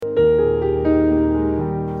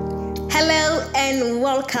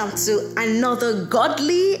welcome to another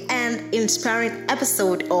godly and inspiring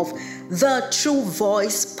episode of the True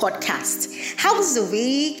Voice podcast. How was the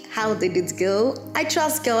week? How did it go? I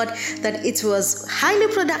trust God that it was highly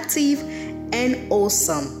productive and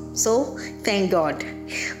awesome. So, thank God.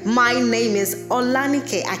 My name is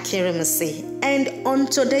Olanike Akeremisi, and on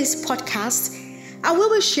today's podcast, I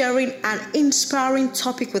will be sharing an inspiring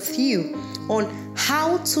topic with you on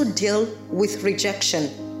how to deal with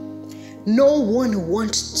rejection. No one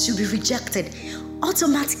wants to be rejected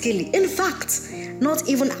automatically. In fact, not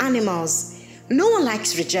even animals. No one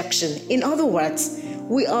likes rejection. In other words,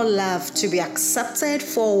 we all love to be accepted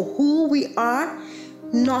for who we are,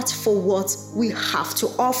 not for what we have to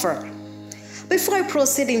offer. Before I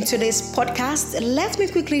proceed in today's podcast, let me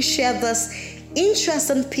quickly share this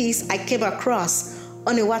interesting piece I came across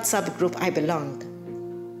on a WhatsApp group I belong.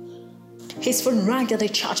 His phone rang at the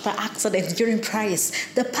church by accident during prayers.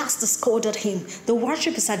 The pastor scolded him. The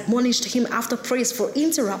worshippers admonished him after prayers for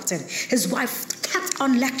interrupting. His wife kept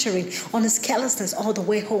on lecturing on his carelessness all the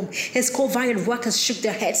way home. His co-violent workers shook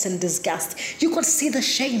their heads in disgust. You could see the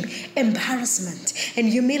shame, embarrassment, and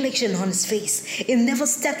humiliation on his face. He never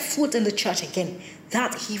stepped foot in the church again.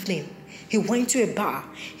 That evening, he went to a bar.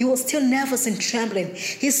 He was still nervous and trembling.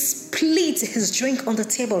 He spilled his drink on the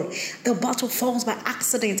table. The bottle falls by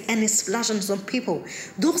accident and is splashing on some people.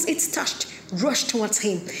 Those it touched rushed towards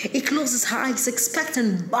him. He closed his eyes,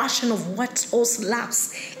 expecting bashing of wet or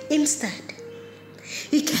slaps. Instead,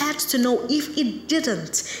 he cared to know if he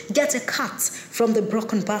didn't get a cut from the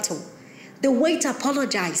broken bottle. The waiter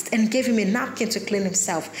apologized and gave him a napkin to clean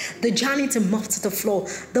himself. The janitor mopped the floor.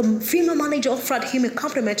 The female manager offered him a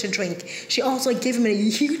complimentary drink. She also gave him a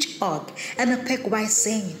huge hug and a peck while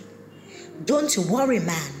saying, "Don't worry,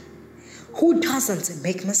 man. Who doesn't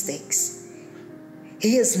make mistakes?"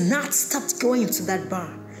 He has not stopped going to that bar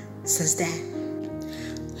since then.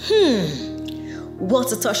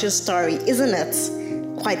 What a touching story, isn't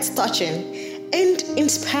it? Quite touching and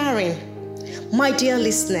inspiring. My dear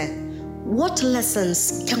listener, what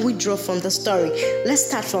lessons can we draw from the story? Let's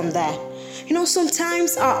start from there.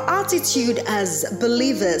 Sometimes our attitude as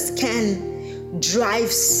believers can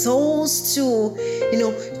drive souls to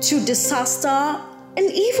disaster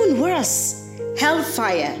and even worse,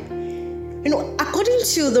 hellfire. According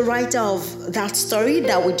to the writer of that story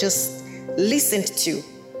that we just listened to,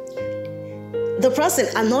 the person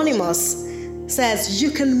anonymous says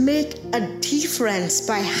you can make a difference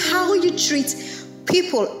by how you treat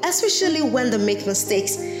people, especially when they make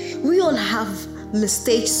mistakes. We all have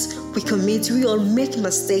mistakes we commit. We all make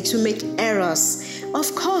mistakes. We make errors.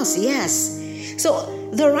 Of course, yes. So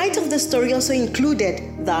the writer of the story also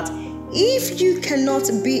included that if you cannot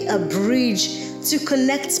be a bridge to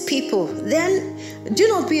connect people, then do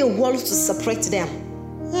not be a wall to separate them.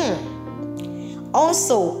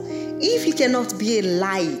 Also, if you cannot be a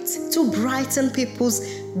light to brighten people's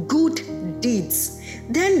good deeds,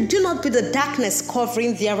 then do not be the darkness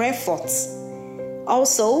covering their efforts.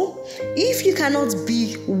 Also, if you cannot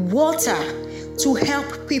be water to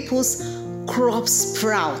help people's crops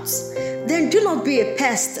sprout, then do not be a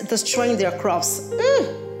pest destroying their crops.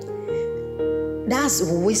 That's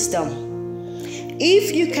wisdom.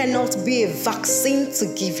 If you cannot be a vaccine to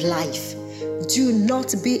give life, do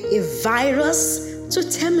not be a virus to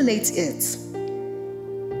terminate it.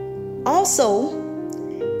 Also,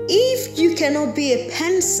 if you cannot be a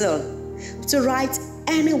pencil to write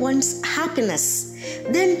anyone's happiness,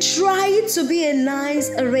 then try to be a nice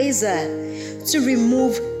eraser to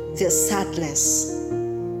remove their sadness.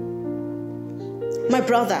 My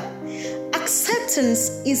brother, acceptance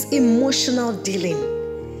is emotional dealing.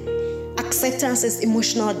 Acceptance is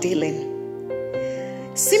emotional dealing.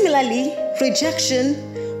 Similarly, rejection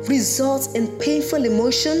results in painful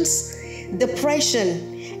emotions, depression,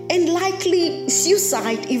 and likely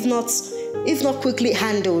suicide if not quickly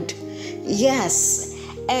handled. Yes,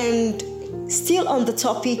 and still on the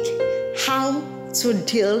topic, how to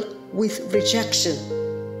deal with rejection.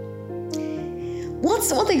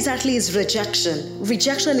 What exactly is rejection?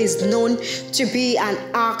 Rejection is known to be an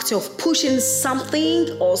act of pushing something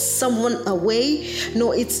or someone away.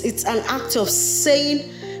 No, it's an act of saying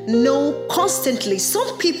no constantly.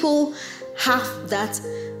 Some people have that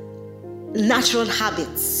natural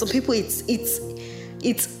habits. Some people it's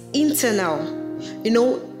internal.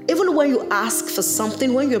 Even when you ask for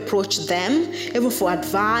something, when you approach them, even for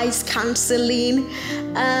advice, counseling,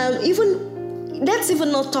 let's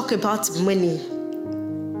even not talk about money.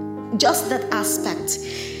 Just that aspect.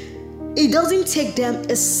 It doesn't take them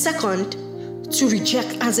a second to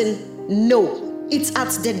reject, as in no. It's at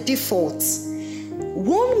the default.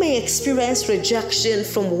 One may experience rejection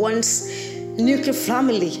from one's nuclear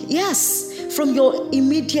family. Yes, from your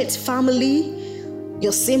immediate family,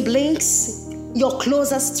 your siblings, your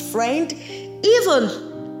closest friend,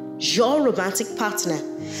 even your romantic partner.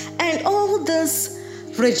 And all these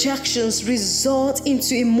rejections result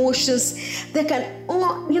into emotions that can,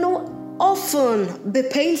 often be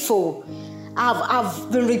painful.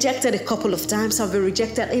 I've been rejected a couple of times. I've been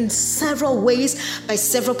rejected in several ways by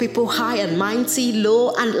several people, high and mighty,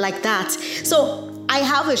 low, and like that. So I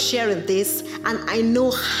have a share in this, and I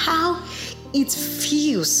know how it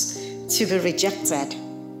feels to be rejected.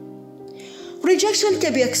 Rejection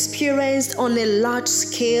can be experienced on a large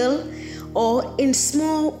scale or in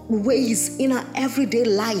small ways in our everyday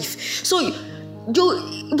life. So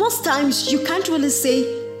most times you can't really say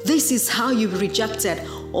this is how you be rejected,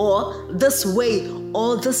 or this way,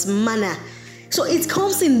 or this manner. So it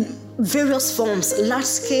comes in various forms. Large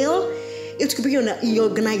scale, it could be in your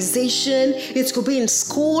organization, it could be in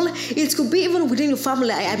school, it could be even within your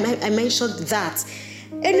family. I mentioned that.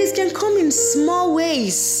 And it can come in small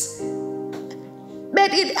ways.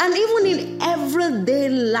 But even in everyday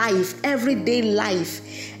life.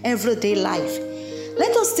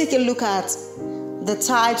 Let us take a look at the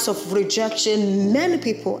types of rejection many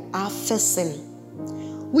people are facing.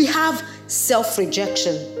 We have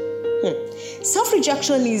self-rejection.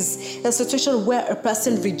 Self-rejection is a situation where a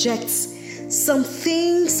person rejects some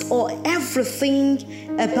things or everything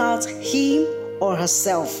about him or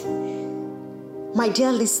herself. My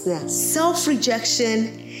dear listener,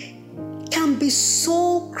 self-rejection can be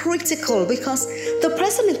so critical because the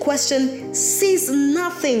person in question sees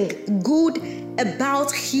nothing good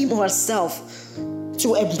about him or herself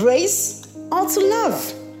to embrace or to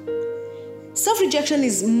love. Self-rejection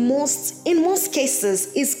in most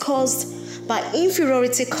cases is caused by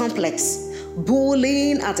inferiority complex,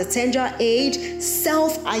 bullying at a tender age,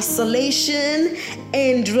 self-isolation,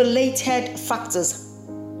 and related factors.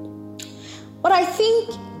 But I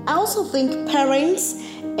also think parents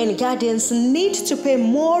and guardians need to pay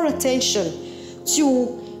more attention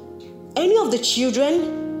to any of the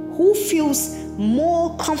children who feels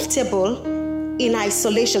more comfortable in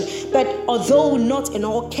isolation. But although not in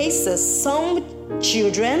all cases, some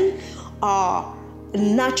children are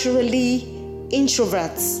naturally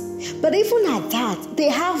introverts. But even at that, they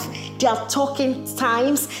have their talking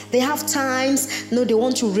times. They have times, they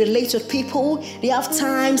want to relate with people. They have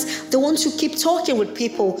times they want to keep talking with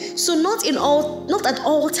people. So not at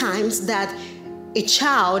all times that a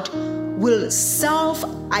child will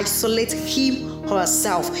self-isolate him or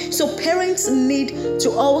herself. So parents need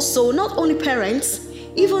to also, not only parents,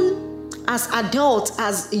 even as adults,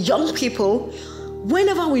 as young people,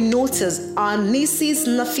 whenever we notice our nieces,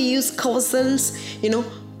 nephews, cousins,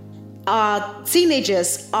 our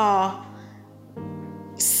teenagers are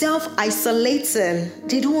self-isolating.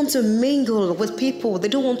 They don't want to mingle with people. They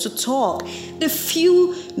don't want to talk. They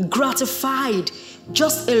feel gratified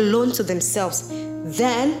just alone to themselves.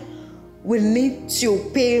 Then we need to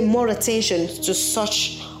pay more attention to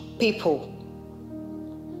such people.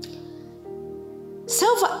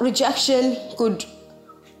 Self-rejection could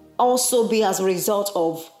also be as a result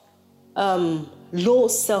of low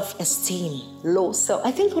self-esteem.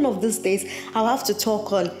 I think one of these days I'll have to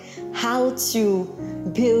talk on how to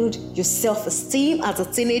build your self-esteem as a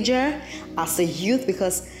teenager, as a youth,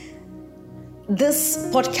 because this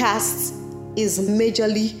podcast is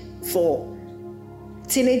majorly for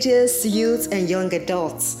teenagers, youth, and young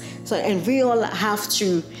adults. And we all have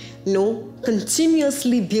to,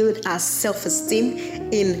 continuously build our self-esteem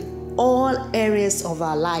in all areas of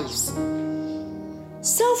our lives.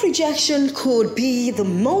 Self-rejection could be the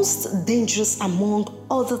most dangerous among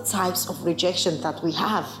other types of rejection that we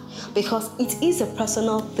have, because it is a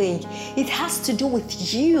personal thing. It has to do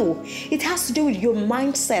with you. It has to do with your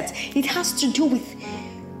mindset. It has to do with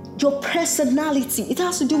your personality. It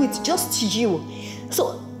has to do with just you.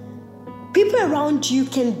 So people around you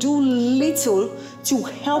can do little to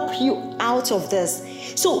help you out of this.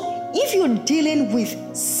 So if you're dealing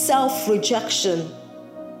with self-rejection,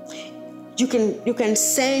 you can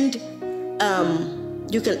send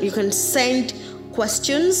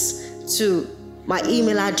questions to my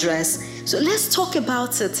email address. So let's talk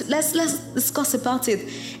about it. Let's discuss about it.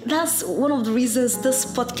 That's one of the reasons this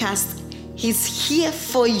podcast is here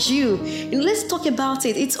for you. Let's talk about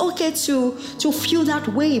it. It's okay to feel that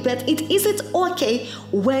way, but it isn't okay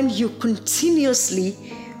when you continuously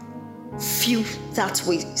feel that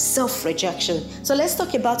way, self-rejection. So let's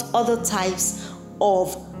talk about other types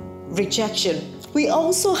of rejection. We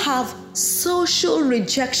also have social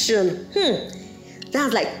rejection.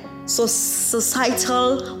 That's like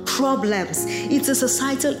societal problems. It's a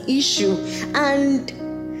societal issue, and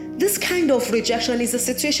this kind of rejection is a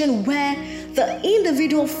situation where the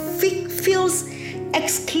individual feels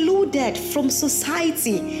excluded from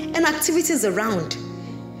society and activities around.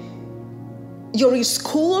 You're in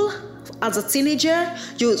school as a teenager,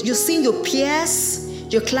 you're seeing your peers,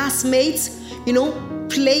 your classmates,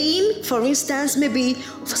 playing, for instance, maybe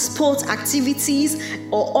sports activities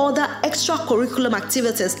or other extracurricular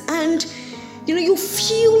activities, and you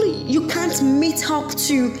feel you can't meet up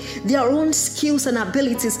to their own skills and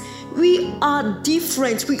abilities. We are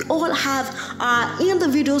different. We all have our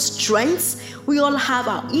individual strengths. We all have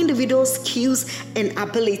our individual skills and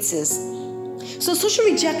abilities. So social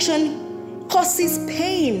rejection causes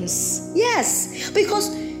pains. Yes,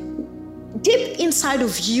 because deep inside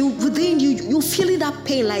of you, within you, you're feeling that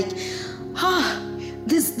pain, like,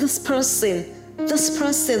 this person,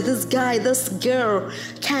 this guy, this girl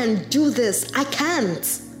can do this. I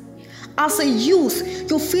can't. As a youth,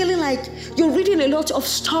 you're feeling like you're reading a lot of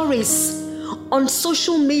stories on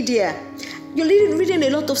social media. You're reading a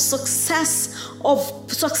lot of success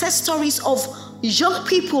stories of young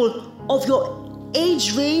people of your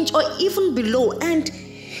age range or even below, and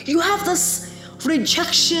you have this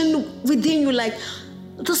rejection within you, like,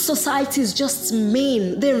 the society is just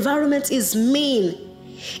mean, the environment is mean.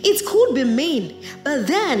 It could be mean, but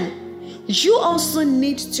then you also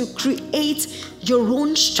need to create your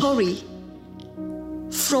own story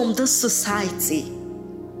from the society.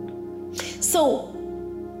 So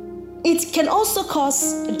it can also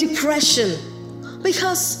cause depression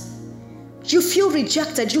because you feel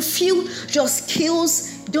rejected. You feel your skills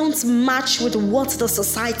don't match with what the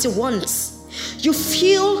society wants. You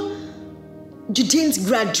feel you didn't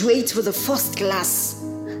graduate with the first class.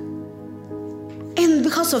 And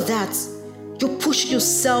because of that, you push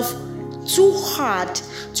yourself too hard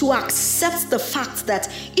to accept the fact that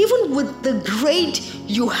even with the grade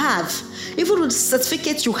you have, even with the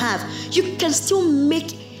certificate you have, you can still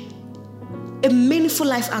make a meaningful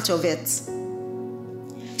life out of it.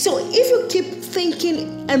 So if you keep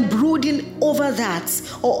thinking and brooding over that,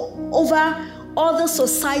 or over other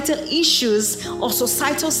societal issues or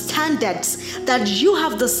societal standards that you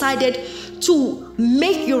have decided to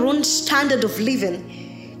make your own standard of living,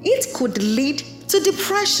 it could lead to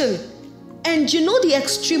depression. And the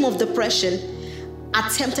extreme of depression,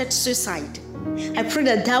 attempted suicide. I pray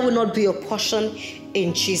that will not be your portion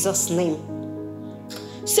in Jesus' name.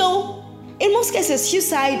 So, in most cases,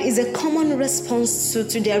 suicide is a common response to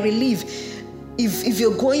their relief. If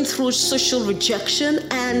you're going through social rejection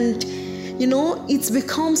and, it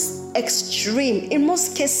becomes extreme, in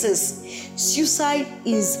most cases, suicide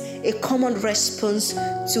is a common response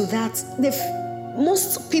to that.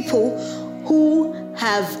 Most people who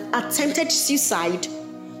have attempted suicide,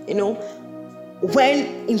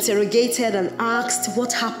 when interrogated and asked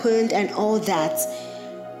what happened and all that,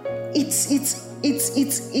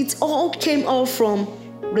 it all came from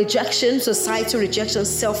rejection, societal rejection,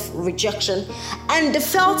 self-rejection, and they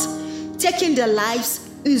felt taking their lives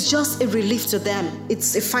is just a relief to them.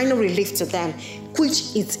 It's a final relief to them,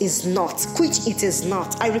 which it is not.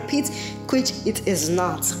 I repeat, which it is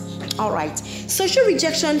not. All right. Social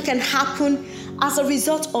rejection can happen as a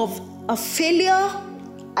result of a failure.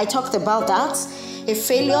 I talked about that. A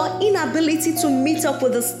failure, inability to meet up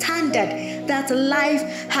with the standard that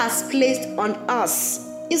life has placed on us.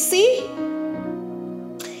 You see?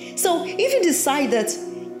 So if you decide that,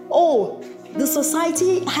 the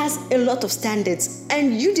society has a lot of standards,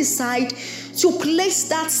 and you decide to place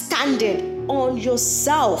that standard on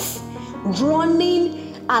yourself,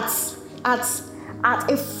 running at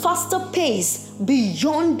a faster pace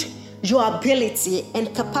beyond your ability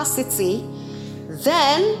and capacity,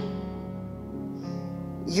 then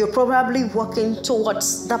you're probably walking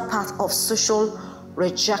towards that path of social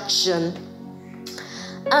rejection.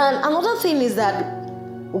 And another thing is that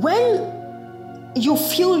when you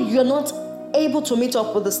feel you're not able to meet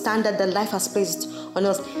up with the standard that life has placed on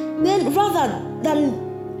us, then rather than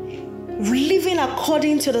living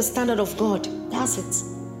according to the standard of God, that's it.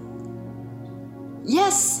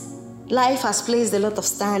 Yes, life has placed a lot of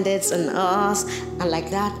standards on us and like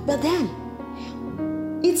that, but then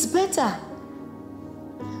it's better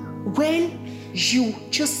when you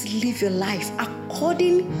just live your life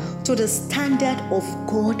according to the standard of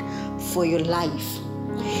God for your life.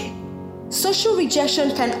 Social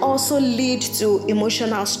rejection can also lead to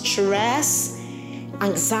emotional stress,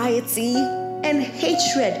 anxiety, and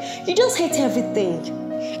hatred. You just hate everything.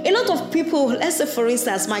 A lot of people, let's say for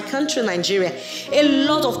instance, my country, Nigeria, a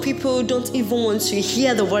lot of people don't even want to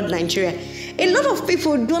hear the word Nigeria. A lot of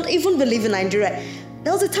people don't even believe in Nigeria.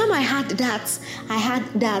 There was a time I had that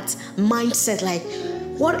mindset, like,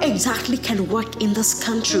 what exactly can work in this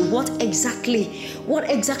country? What exactly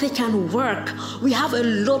can work? We have a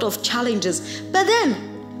lot of challenges, but then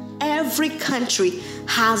every country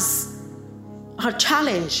has a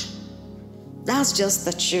challenge. That's just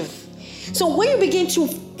the truth. So when you begin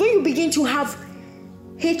to have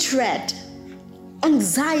hatred,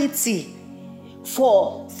 anxiety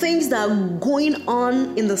for things that are going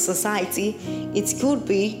on in the society, it could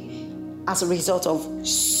be as a result of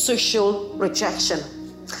social rejection.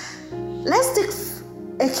 Let's take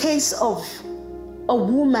a case of a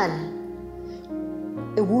woman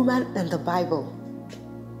in the Bible.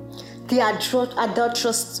 The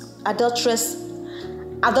adulterous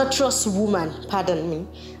woman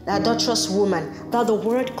that the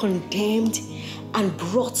word condemned and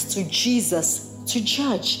brought to Jesus to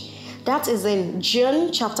judge. That is in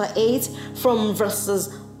John chapter 8 from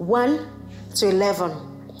verses 1 to 11.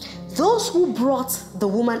 Those who brought the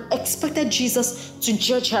woman expected Jesus to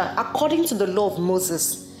judge her according to the law of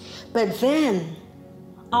Moses. But then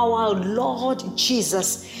our Lord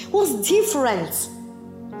Jesus was different.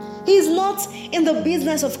 He is not in the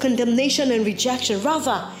business of condemnation and rejection,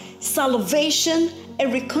 rather salvation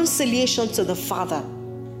and reconciliation to the Father.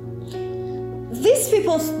 These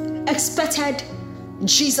people expected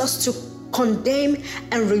Jesus to condemn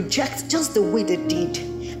and reject just the way they did.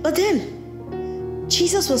 But then,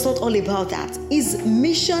 Jesus was not all about that. His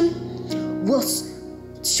mission was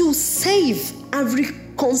to save and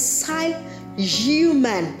reconcile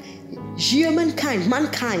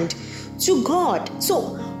mankind to God.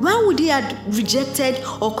 So why would he have rejected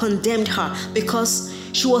or condemned her? Because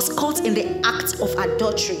she was caught in the act of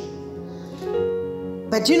adultery.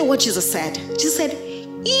 But do you know what Jesus said? Jesus said,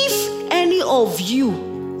 if any of you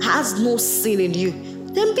has no sin in you,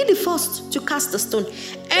 then be the first to cast the stone.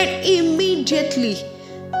 And immediately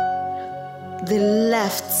they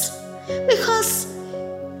left. Because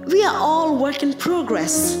we are all work in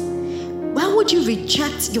progress. Why would you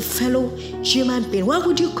reject your fellow human being? Why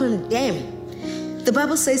would you condemn? The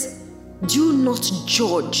Bible says, do not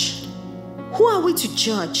judge. Who are we to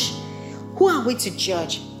judge? Who are we to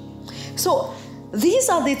judge? So these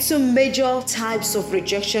are the two major types of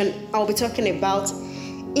rejection I'll be talking about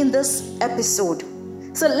in this episode.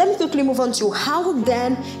 So let me quickly move on to how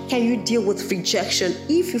then can you deal with rejection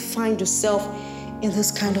if you find yourself in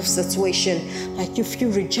this kind of situation. Like you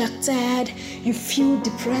feel rejected, you feel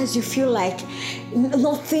depressed, you feel like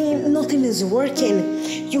nothing is working.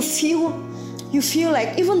 You feel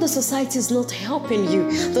like even the society is not helping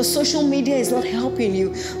you. The social media is not helping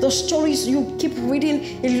you. The stories, you keep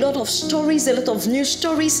reading a lot of stories, a lot of news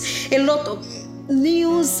stories, a lot of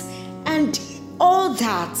news, and all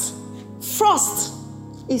that. First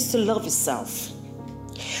is to love yourself.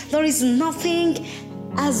 There is nothing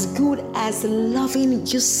as good as loving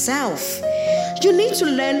yourself. You need to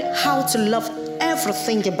learn how to love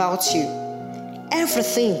everything about you.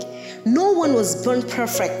 Everything. No one was born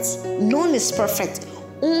perfect. None is perfect.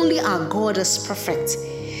 Only our God is perfect.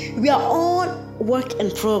 We are all work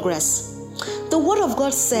in progress. The Word of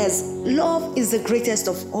God says, love is the greatest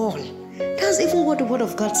of all. That's even what the Word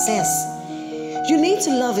of God says. You need to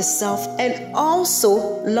love yourself and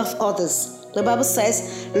also love others. The Bible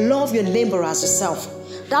says, love your neighbor as yourself.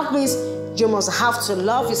 That means you must have to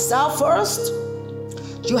love yourself first.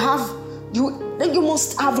 You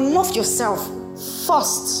must have loved yourself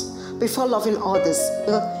first before loving others.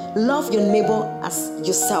 Love your neighbor as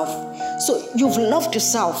yourself. So you've loved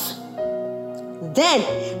yourself. Then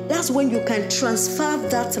that's when you can transfer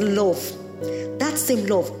that love, that same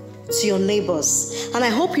love, to your neighbors. And I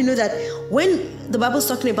hope you know that when the Bible is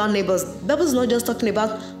talking about neighbors, the Bible is not just talking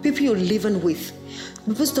about people you're living with.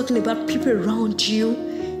 The Bible is talking about people around you,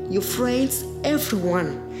 your friends,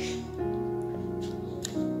 everyone.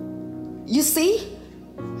 You see?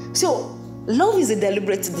 So love is a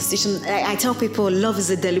deliberate decision. I tell people love is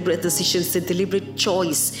a deliberate decision. It's a deliberate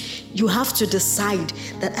choice. You have to decide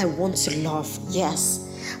that I want to love. Yes.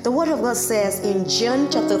 The Word of God says in John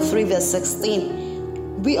chapter 3 verse 16,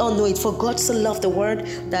 we all know it. For God so loved the world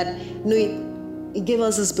that He gave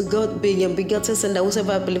us His begotten Son, that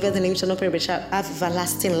whosoever believeth in Him shall not perish but shall have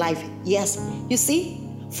everlasting life. Yes. You see?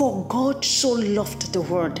 For God so loved the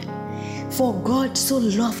world. For God so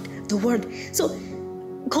loved the world. So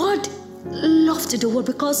God loved the world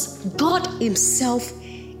because God Himself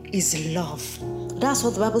is love. That's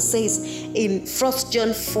what the Bible says in 1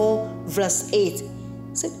 John 4 verse 8. It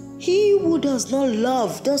said, he who does not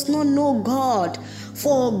love does not know God,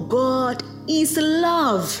 for God is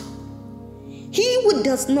love. He who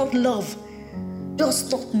does not love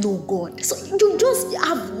does not know God. So you just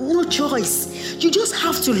have no choice. You just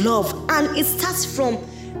have to love. And it starts from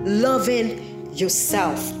loving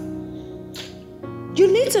yourself. You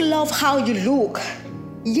need to love how you look.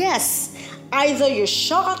 Yes, either you're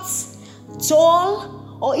short,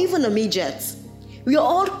 tall, or even a midget. We are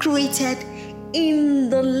all created in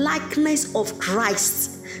the likeness of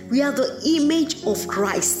Christ. We are the image of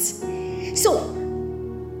Christ. So,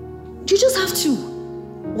 you just have to,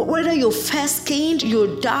 whether you're fair-skinned,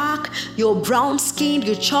 you're dark, you're brown-skinned,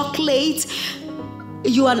 you're chocolate,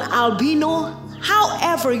 you're an albino,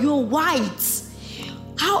 however you're white,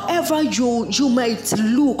 however you might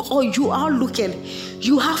look or you are looking,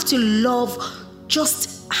 you have to love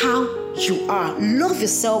just how you are. Love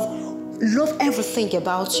yourself. Love everything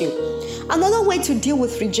about you. Another way to deal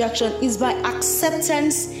with rejection is by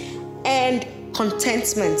acceptance and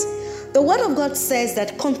contentment. The Word of God says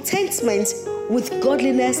that contentment with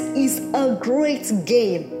godliness is a great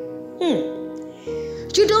gain.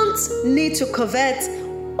 You don't need to covet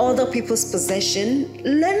other people's possession.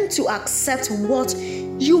 Learn to accept what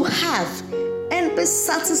you have and be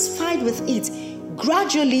satisfied with it.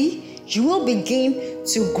 Gradually, you will begin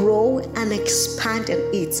to grow and expand in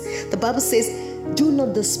it. The Bible says, do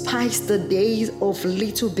not despise the days of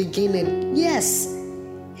little beginning. Yes.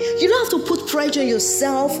 You don't have to put pressure on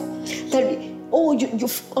yourself that,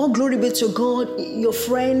 oh, glory be to God, your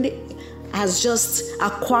friend has just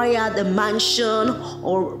acquired a mansion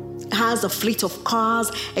or has a fleet of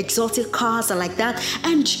cars, exotic cars and like that,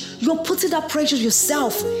 and you're putting that pressure on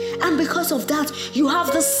yourself, and because of that you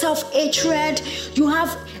have the self-hatred, you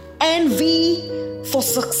have envy for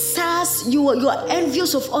success, you are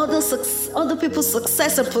envious of other people's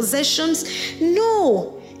success and possessions.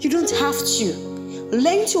 No, you don't have to.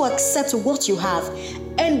 Learn to accept what you have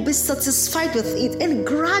and be satisfied with it, and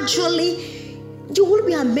gradually you will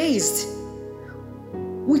be amazed.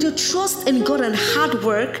 With your trust in God and hard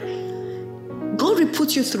work, God will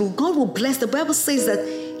put you through. God will bless. The Bible says that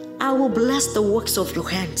I will bless the works of your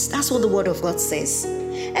hands. That's what the Word of God says.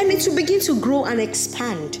 And it will begin to grow and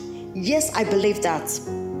expand. Yes, I believe that.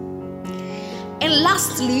 And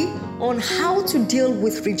lastly, on how to deal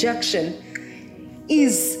with rejection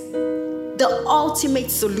is the ultimate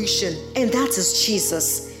solution, and that is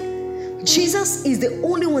Jesus. Jesus is the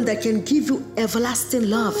only one that can give you everlasting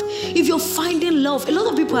love. If you're finding love, a lot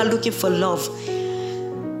of people are looking for love.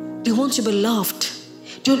 They want to be loved.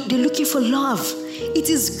 They're looking for love. It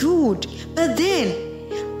is good. But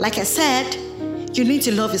then, like I said, you need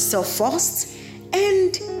to love yourself first.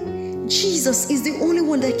 And Jesus is the only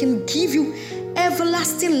one that can give you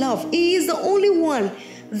everlasting love. He is the only one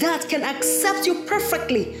that can accept you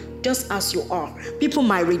perfectly just as you are. People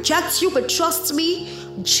might reject you, but trust me,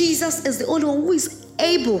 Jesus is the only one who is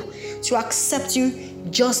able to accept you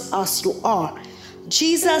just as you are.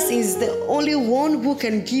 Jesus is the only one who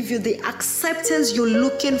can give you the acceptance you're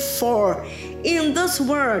looking for in this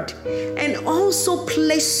world, and also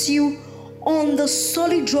place you on the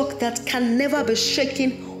solid rock that can never be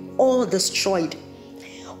shaken or destroyed.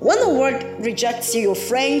 When the world rejects you, your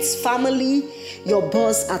friends, family, your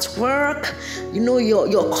boss at work,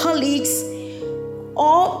 your colleagues,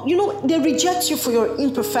 or they reject you for your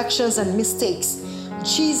imperfections and mistakes,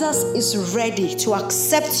 Jesus is ready to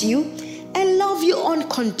accept you and love you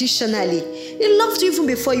unconditionally. He loved you even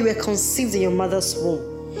before you were conceived in your mother's womb.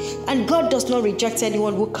 And God does not reject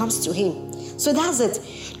anyone who comes to him. So that's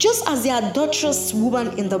it. Just as the adulterous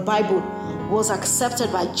woman in the Bible was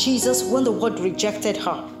accepted by Jesus when the world rejected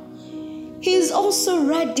her, he is also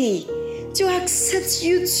ready to accept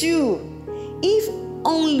you too, if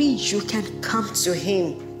only you can come to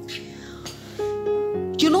him.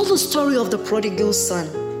 You know the story of the prodigal son.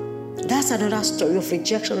 That's another story of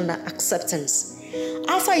rejection and acceptance.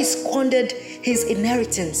 After he squandered his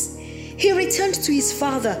inheritance, he returned to his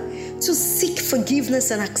father to seek forgiveness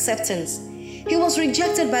and acceptance. He was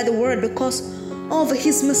rejected by the world because of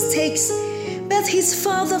his mistakes, but his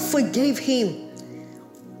father forgave him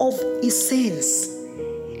of his sins.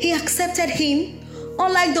 He accepted him.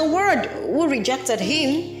 Unlike the world who rejected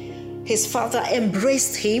him, his father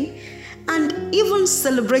embraced him and even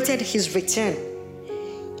celebrated his return.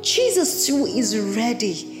 Jesus too is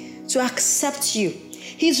ready to accept you.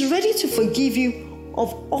 He's ready to forgive you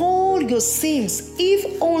of all your sins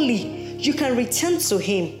if only you can return to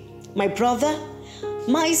him. My brother,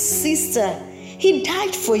 my sister, he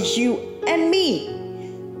died for you and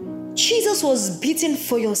me. Jesus was beaten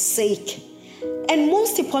for your sake. And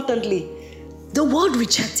most importantly, the world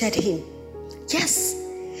rejected him. Yes,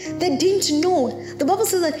 they didn't know. The Bible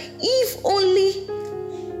says that if only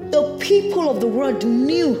the people of the world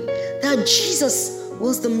knew that Jesus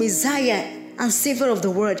was the Messiah and Savior of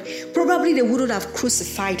the world, probably they wouldn't have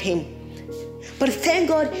crucified him. But thank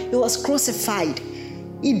God he was crucified.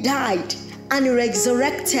 He died and he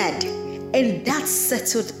resurrected, and that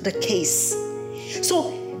settled the case.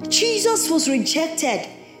 So Jesus was rejected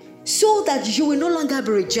so that you will no longer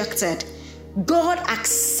be rejected. God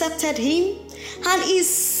accepted him, and he is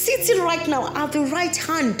sitting right now at the right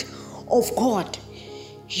hand of God.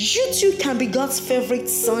 You too can be God's favorite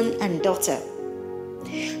son and daughter.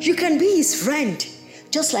 You can be his friend,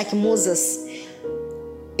 just like Moses.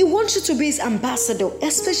 He wants you to be his ambassador,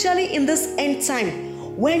 especially in this end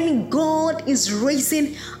time when God is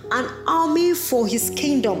raising an army for his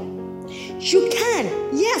kingdom. You can,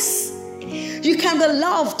 yes, you can be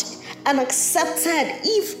loved and accepted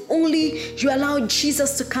if only you allow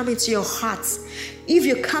Jesus to come into your heart. If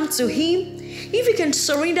you come to him, if you can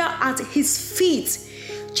surrender at his feet,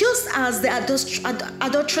 just as the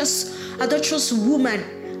adulterous woman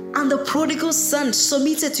and the prodigal son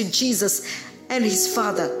submitted to Jesus and his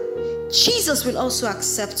father, Jesus will also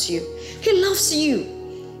accept you. He loves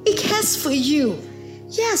you. He cares for you.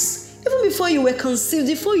 Yes, even before you were conceived,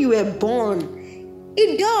 before you were born,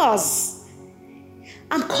 he does.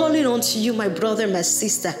 I'm calling on to you, my brother, my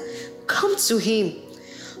sister. Come to him.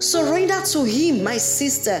 Surrender to him, my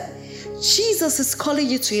sister. Jesus is calling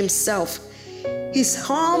you to himself. His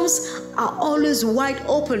arms are always wide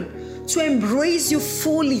open to embrace you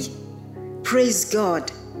fully. Praise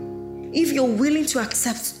God. If you're willing to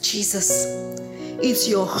accept Jesus into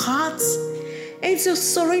your heart and to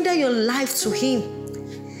surrender your life to him,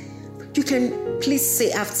 you can please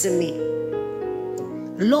say after me,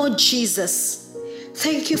 Lord Jesus,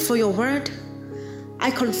 thank you for your word.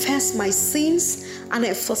 I confess my sins and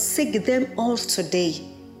I forsake them all today.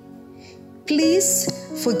 Please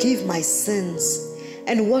forgive my sins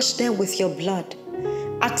and wash them with your blood.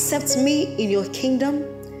 Accept me in your kingdom.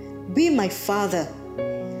 Be my Father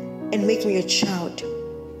and make me your child.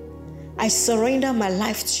 I surrender my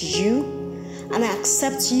life to you and I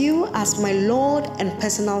accept you as my Lord and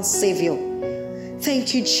personal Savior.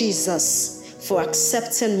 Thank you, Jesus, for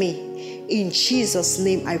accepting me. In Jesus'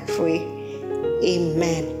 name I pray.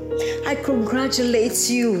 Amen. I congratulate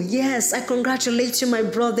you. Yes, I congratulate you, my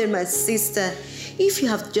brother and my sister. If you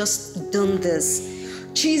have just done this,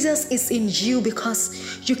 Jesus is in you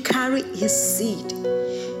because you carry his seed.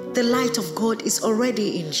 The light of God is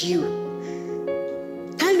already in you.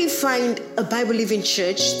 Kindly find a Bible-believing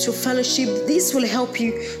church to fellowship. This will help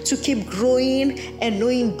you to keep growing and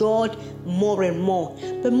knowing God more and more.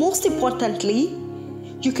 But most importantly,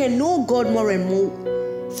 you can know God more and more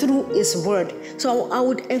through his word. So I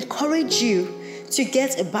would encourage you to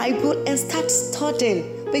get a Bible and start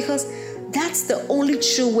studying, because that's the only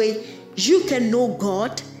true way you can know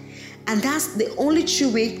God, and that's the only true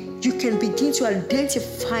way you can begin to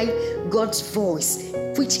identify God's voice,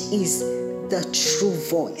 which is the true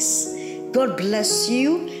voice. God bless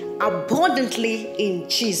you abundantly in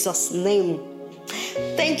Jesus' name.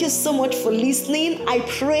 Thank you so much for listening. I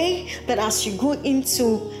pray that as you go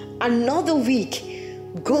into another week,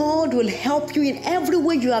 God will help you in every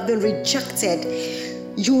way you have been rejected.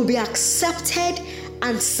 You will be accepted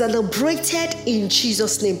and celebrated in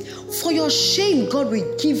Jesus' name. For your shame, God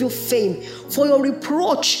will give you fame. For your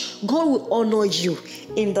reproach, God will honor you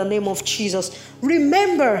in the name of Jesus.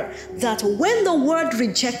 Remember that when the world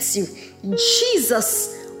rejects you,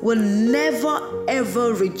 Jesus will never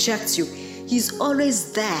ever reject you. He's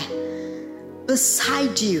always there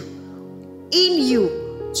beside you, in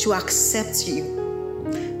you, to accept you.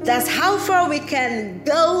 That's how far we can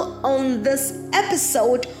go on this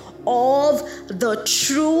episode of the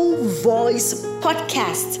True Voice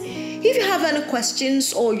podcast. If you have any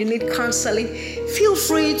questions or you need counseling, feel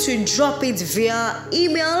free to drop it via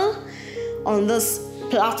email on this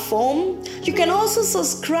platform. You can also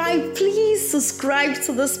subscribe. Please subscribe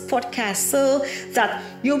to this podcast so that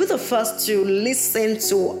you'll be the first to listen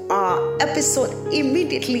to our episode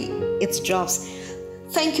immediately it drops.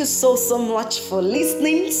 Thank you so much for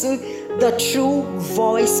listening to the True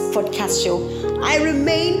Voice podcast show. I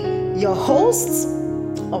remain your host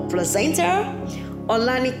or presenter,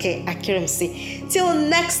 Olanike Akirimsi. Till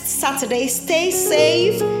next Saturday, stay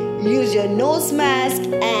safe, use your nose mask,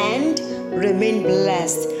 and remain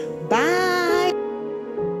blessed. Bye.